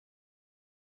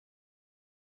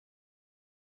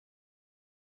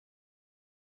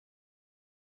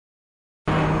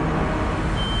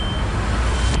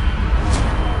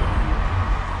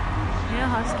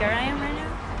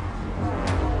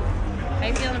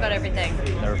about everything?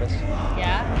 Nervous.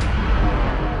 Yeah?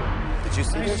 Did you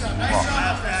see this?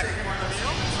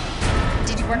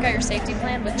 Did you work out your safety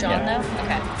plan with John, though?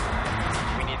 Okay.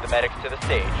 We need the medics to the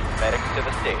stage. Medics to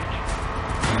the stage.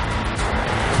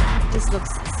 This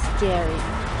looks scary.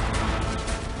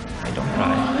 Hey, don't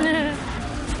cry.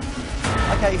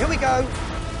 Okay, here we go.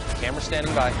 Camera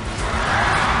standing by.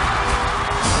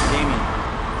 Demian,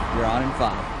 you're on in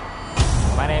 5.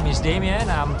 My name is Demian.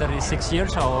 I'm 36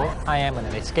 years old. I am an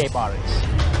escape artist.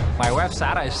 My wife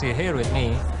Sarah is still here with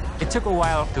me. It took a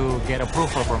while to get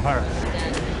approval from her.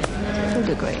 You'll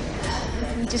do great.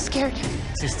 I'm just scared.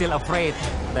 She's still afraid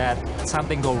that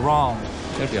something go wrong.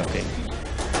 It'll be okay.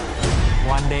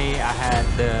 One day I had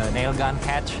the nail gun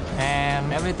catch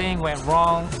and everything went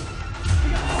wrong.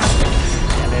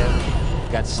 And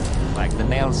then got like the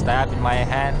nail stabbed in my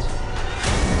hand.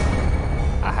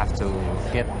 I have to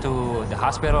get to the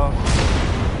hospital.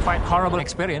 Quite horrible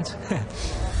experience.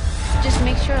 Just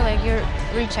make sure like you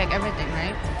recheck everything,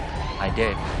 right? I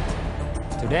did.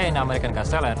 Today in American Got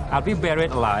Talent, I'll be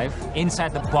buried alive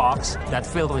inside the box that's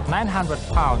filled with 900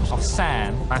 pounds of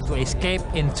sand. I have to escape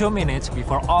in 2 minutes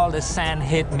before all the sand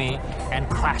hit me and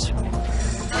crash me.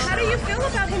 How do you feel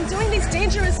about him doing these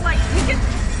dangerous, like, he can...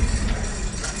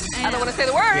 I don't want to say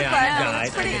the word, but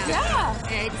it's pretty... Yeah.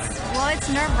 It's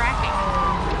nerve-wracking.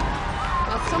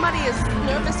 Well, somebody is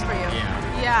nervous for you.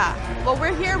 Yeah. Well,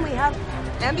 we're here and we have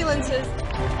ambulances.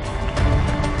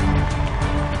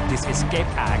 This escape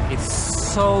act is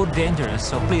so dangerous,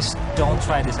 so please don't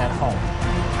try this at home.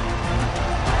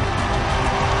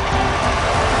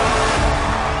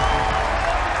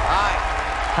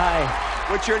 Hi.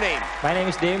 What's your name? My name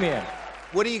is Demian.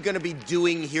 What are you going to be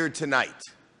doing here tonight?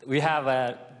 We have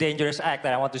a dangerous act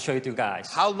that I want to show you two guys.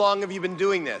 How long have you been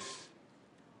doing this?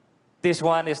 This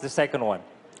one is the second one.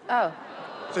 Oh.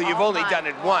 So you've only done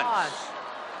it once. Oh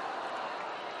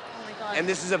my God. And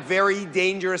this is a very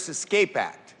dangerous escape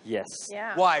act. Yes.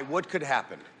 Yeah. Why? What could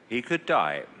happen? He could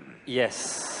die.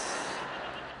 Yes.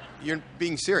 You're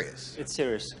being serious. It's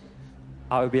serious.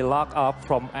 I will be locked up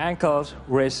from ankles,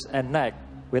 wrists, and neck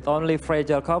with only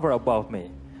fragile cover above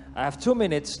me. I have 2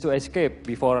 minutes to escape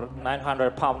before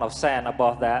 900 pounds of sand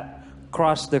above that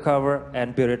crushed the cover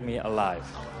and buried me alive.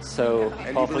 So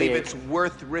And you believe it's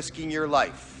worth risking your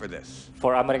life for this?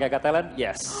 For American Got Talent,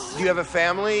 yes. Do you have a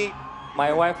family?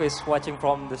 My wife is watching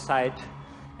from the side,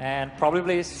 and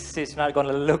probably she's not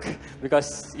gonna look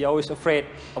because you're always afraid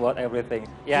about everything.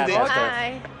 Yeah, Do they- that's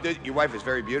Hi. Your wife is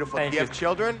very beautiful. Thank Do you you. have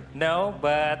children? No,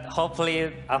 but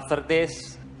hopefully after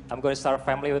this, I'm going to start a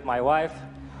family with my wife.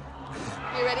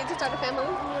 You ready to start a family?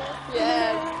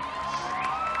 Yes.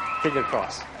 Finger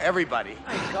crossed. Everybody.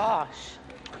 Oh my gosh.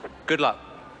 Good luck.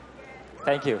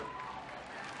 Thank you.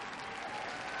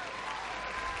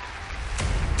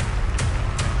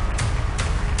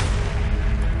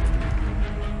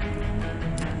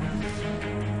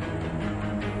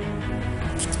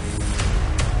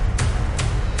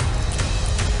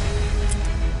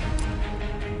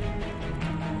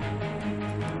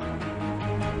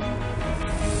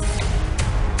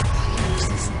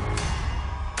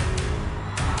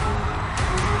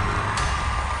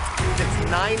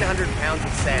 It's 900 pounds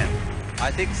of sand. I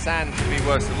think sand could be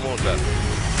worse than water.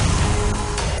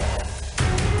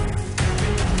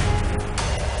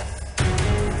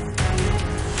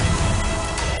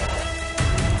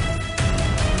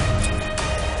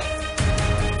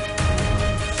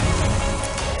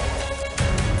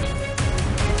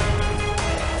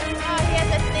 Oh, he has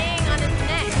a thing on his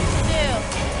neck, too.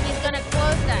 He's gonna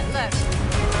close that. Look.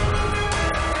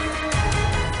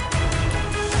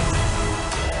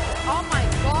 Oh my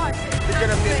gosh. You're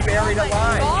going to be buried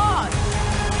alive. God.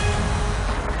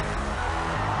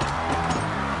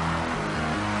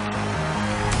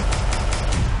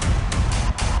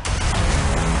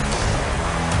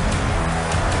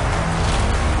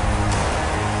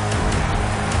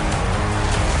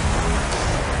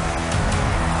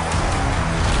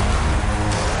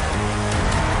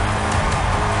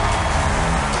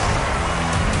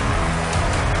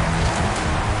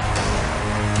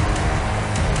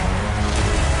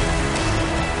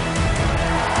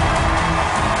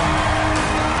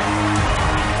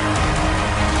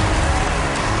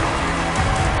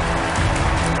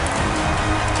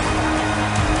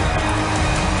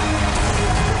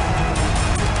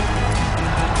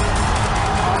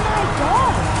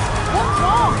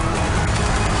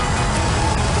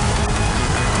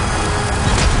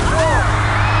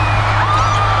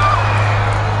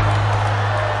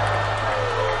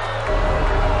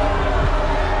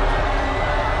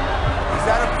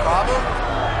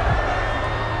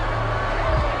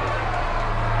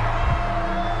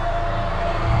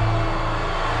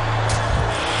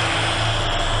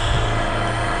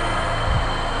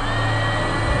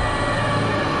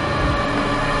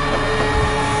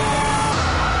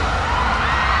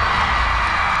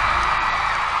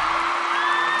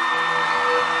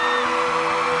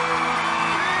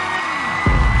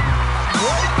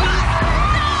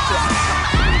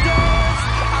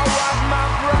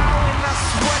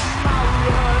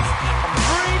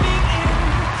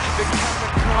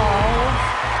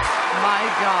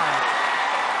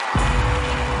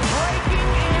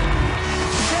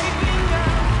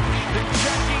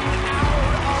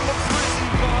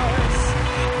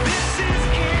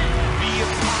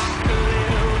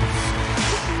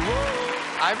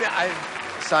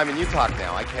 Simon, you talk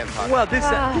now. I can't talk. Well, this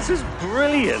is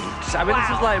brilliant. I mean, this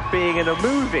is like being in a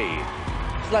movie.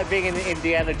 It's like being in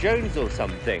Indiana Jones or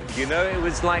something. You know, it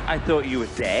was like I thought you were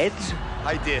dead.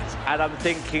 I did. And I'm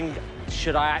thinking,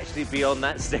 should I actually be on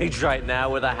that stage right now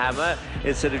with a hammer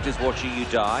instead of just watching you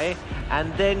die?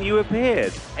 And then you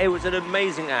appeared. It was an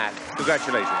amazing act.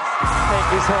 Congratulations.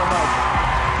 Thank you so much.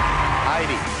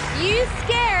 Heidi. You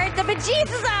scared the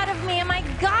bejesus out of me, oh my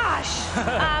gosh!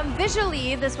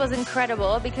 Visually, this was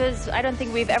incredible because I don't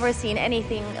think we've ever seen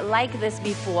anything like this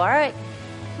before.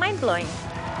 Mind-blowing.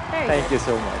 Thank you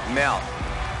so much. Mel.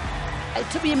 It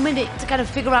took me a minute to kind of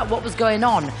figure out what was going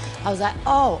on. I was like,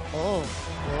 oh.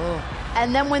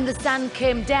 And then when the sand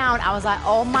came down, I was like,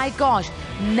 oh my gosh,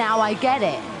 now I get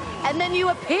it. And then you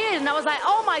appeared, and I was like,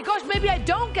 oh my gosh, maybe I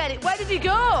don't get it. Where did you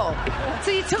go? So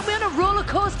you took me on a roller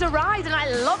coaster ride, and I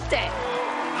loved it.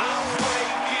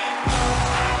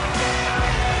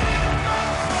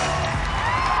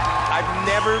 I've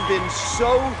never been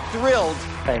so thrilled.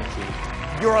 Thank you.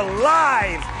 You're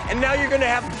alive, and now you're going to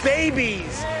have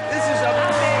babies. This is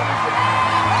amazing.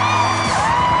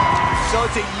 So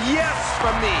it's a yes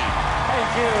from me.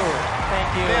 Thank you. Thank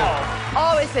you. Mel.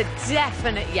 Oh, it's a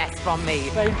definite yes from me.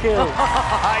 Thank you.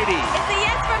 Heidi. It's a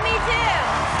yes from me, too!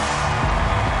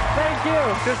 Thank you.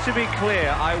 Just to be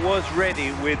clear, I was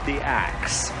ready with the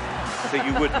axe, so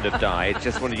you wouldn't have died.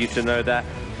 Just wanted you to know that.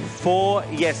 4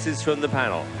 yeses from the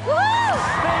panel. Woo!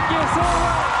 Thank you so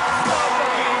much.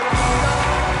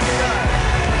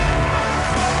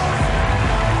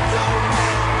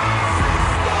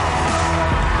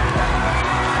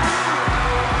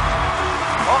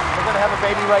 Have a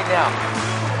baby right now.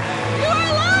 You are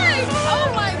alive! Oh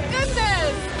my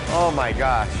goodness! Oh my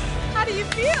gosh. How do you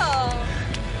feel?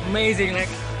 Amazing, like,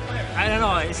 I don't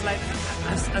know, it's like,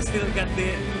 I still got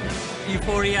the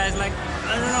euphoria. It's like,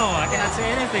 I don't know, I cannot say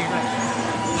anything.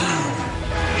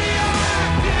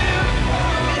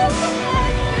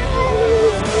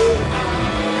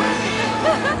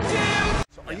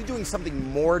 So are you doing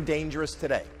something more dangerous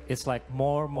today? It's like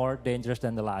more dangerous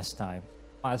than the last time.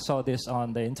 I saw this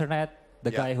on the internet.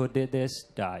 The guy who did this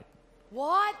died.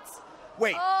 What?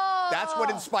 Wait, that's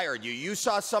what inspired you. You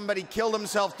saw somebody kill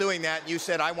himself doing that. You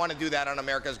said, I want to do that on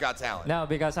America's Got Talent. No,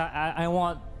 because I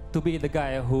want to be the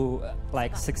guy who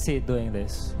like succeed doing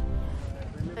this.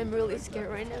 I'm really scared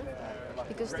right now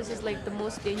because this is like the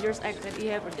most dangerous act that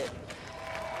he ever did.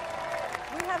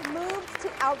 We have moved to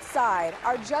outside.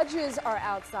 Our judges are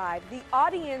outside. The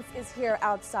audience is here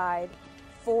outside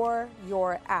for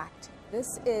your act.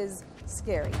 This is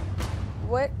scary.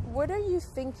 What are you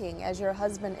thinking as your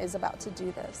husband is about to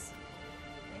do this?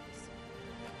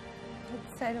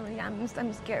 Suddenly, I'm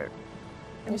scared.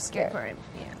 You're scared for him.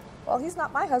 Yeah. Well, he's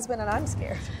not my husband, and I'm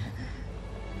scared.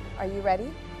 Are you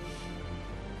ready?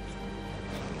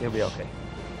 He'll be okay.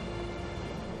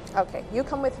 Okay, you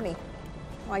come with me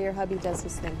while your hubby does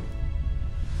his thing.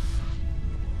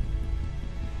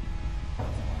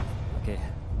 Okay.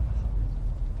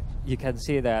 You can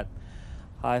see that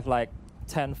I have like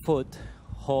 10-foot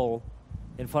hole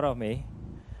in front of me.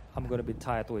 I'm going to be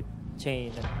tied with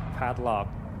chain and padlock,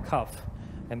 cuff,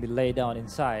 and be laid down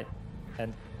inside.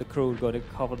 And the crew is going to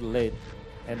cover the lid,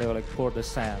 and they will like pour the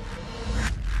sand.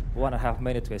 1.5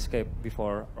 minutes to escape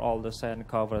before all the sand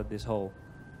covered this hole,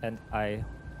 and I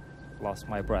lost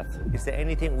my breath. Is there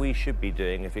anything we should be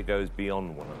doing if it goes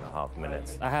beyond 1.5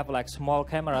 minutes? I have like small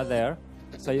camera there,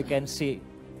 so you can see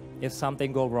if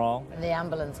something go wrong. And the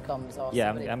ambulance comes or Yeah,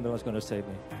 somebody. the ambulance is going to save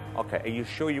me. Okay, are you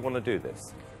sure you want to do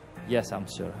this? Yes, I'm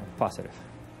sure. I'm positive.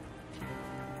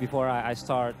 Before I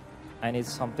start, I need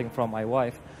something from my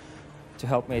wife to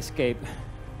help me escape.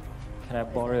 Can I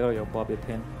borrow your bobby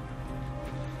pin?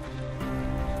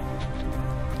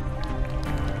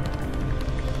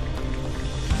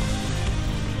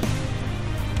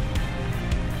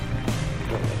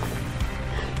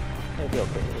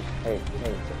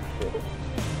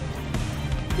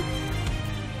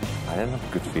 I don't have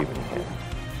a good feeling here.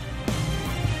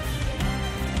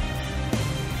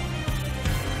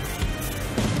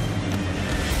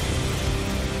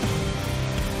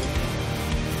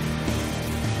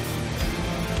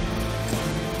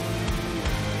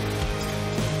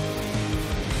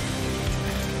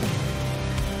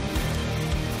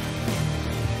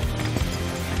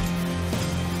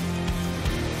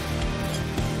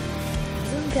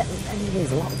 Doesn't get any of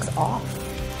these locks off.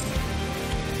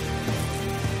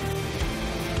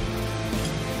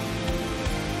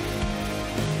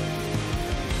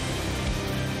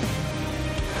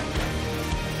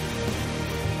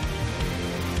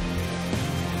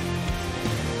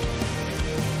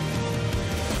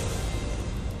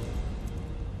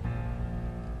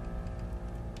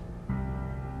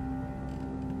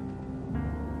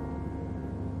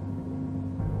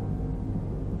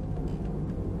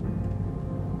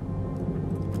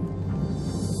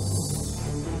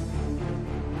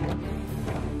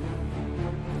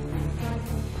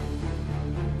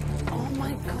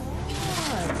 my God.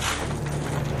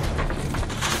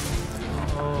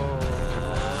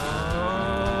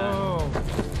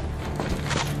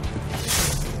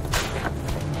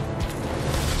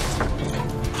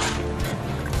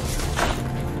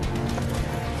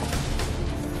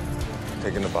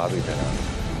 Taking the bobby pin out.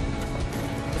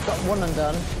 It's got one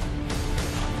undone.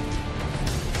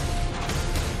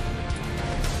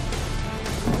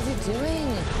 What is he doing?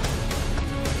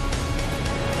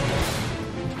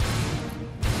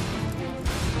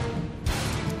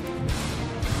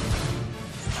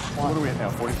 What are we at now,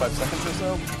 45 seconds or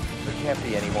so? There can't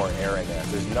be any more air in there.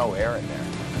 There's no air in there.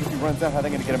 If he runs out, how are they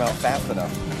going to get him out fast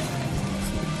enough?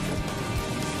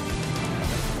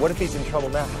 What if he's in trouble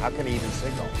now? How can he even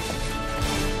signal?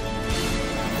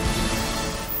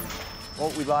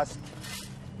 Well, we lost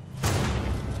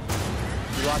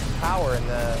power in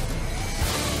the...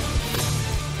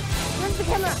 Where's the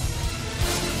camera?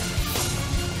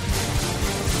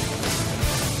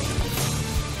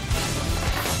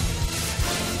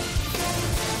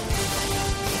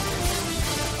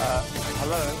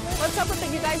 Hello? What's up with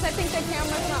it, you guys? I think the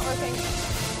camera's not working.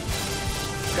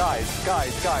 Guys,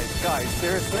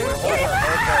 seriously?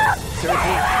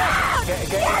 Seriously?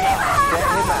 Get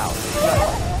him out.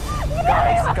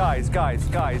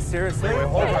 Guys, seriously?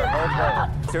 Hold her.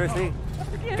 Seriously?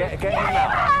 Get him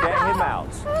out. Get him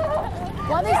out.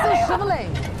 Why are they still shoveling?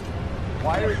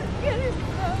 Why are...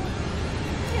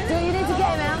 Do you need to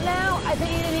get him out now? I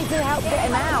think you need to help get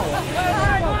him out.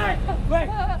 Wait.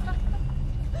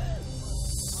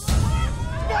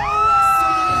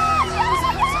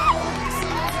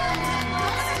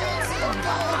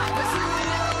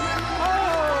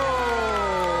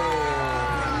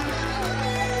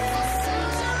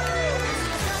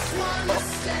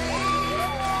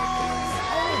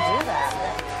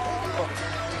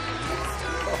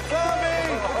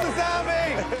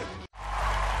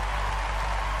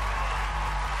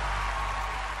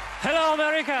 Hello,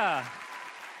 America.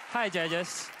 Hi,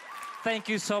 judges. Thank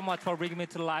you so much for bringing me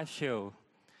to the live show.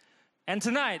 And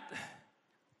tonight,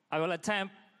 I will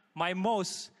attempt my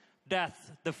most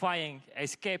death-defying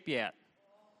escape yet.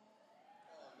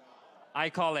 I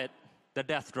call it the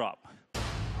death drop.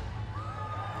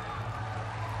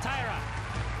 Tyra.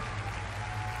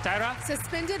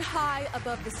 Suspended high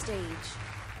above the stage,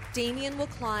 Demian will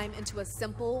climb into a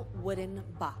simple wooden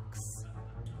box.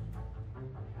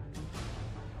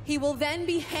 He will then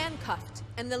be handcuffed,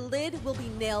 and the lid will be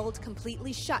nailed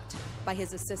completely shut by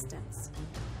his assistants.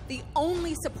 The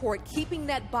only support keeping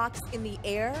that box in the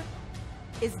air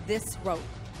is this rope,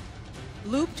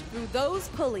 looped through those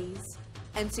pulleys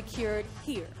and secured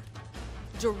here,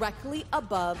 directly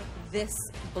above this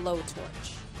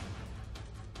blowtorch.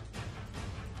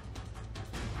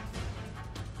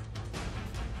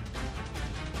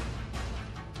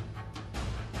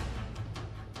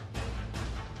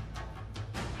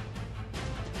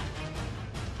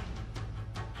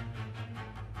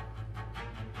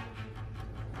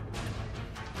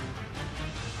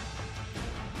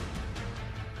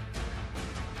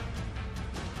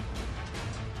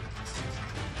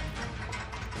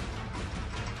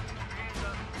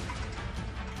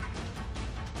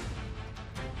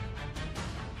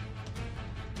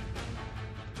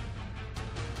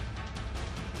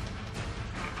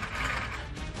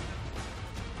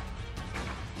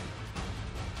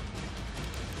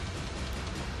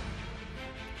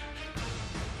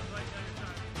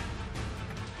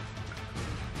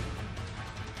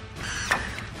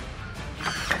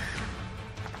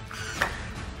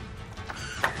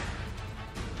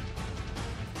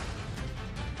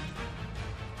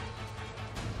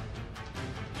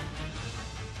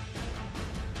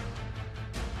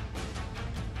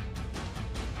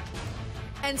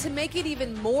 And to make it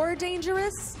even more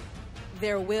dangerous,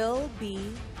 there will be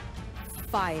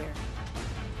fire.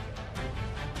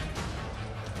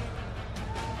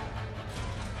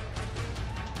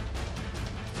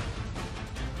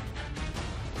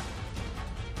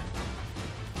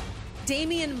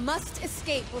 Demian must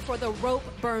escape before the rope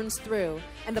burns through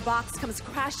and the box comes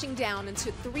crashing down into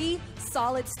 3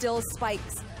 solid steel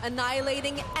spikes,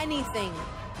 annihilating anything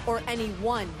or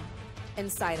anyone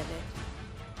inside of it.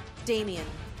 Demian,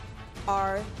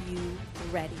 are you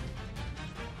ready?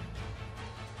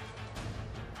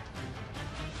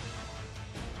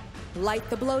 Light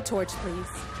the blowtorch, please.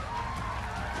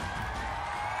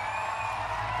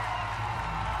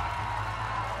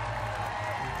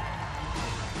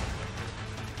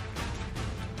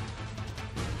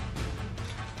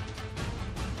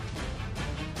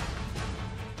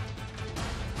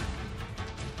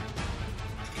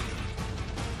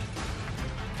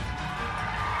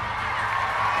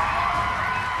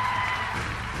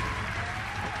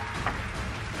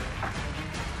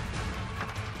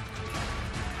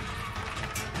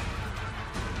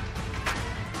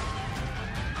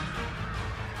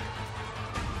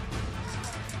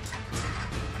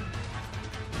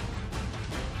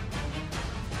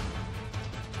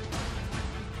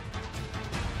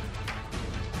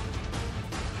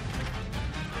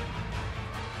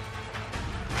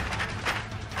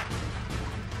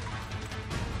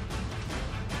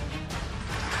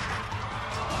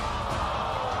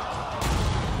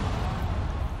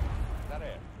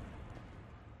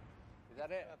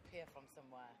 appear from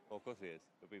somewhere. Well, of course he is.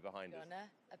 He'll be behind us. Gonna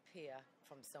appear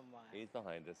from somewhere. He's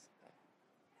behind us.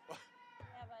 Yeah,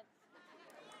 but...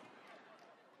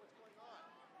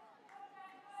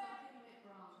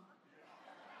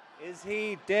 Is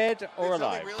he dead or Did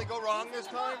alive? something really go wrong this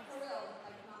time?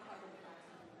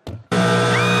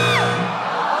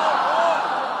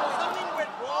 Something went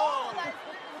wrong.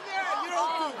 Yeah, you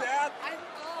don't do that.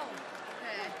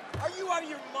 Okay. Are you out of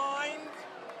your mind?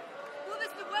 Well,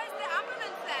 where's the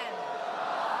ambulance then?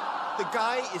 The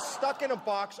guy is stuck in a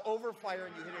box over fire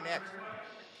and you hit an X.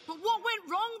 But what went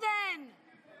wrong then?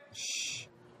 Shh.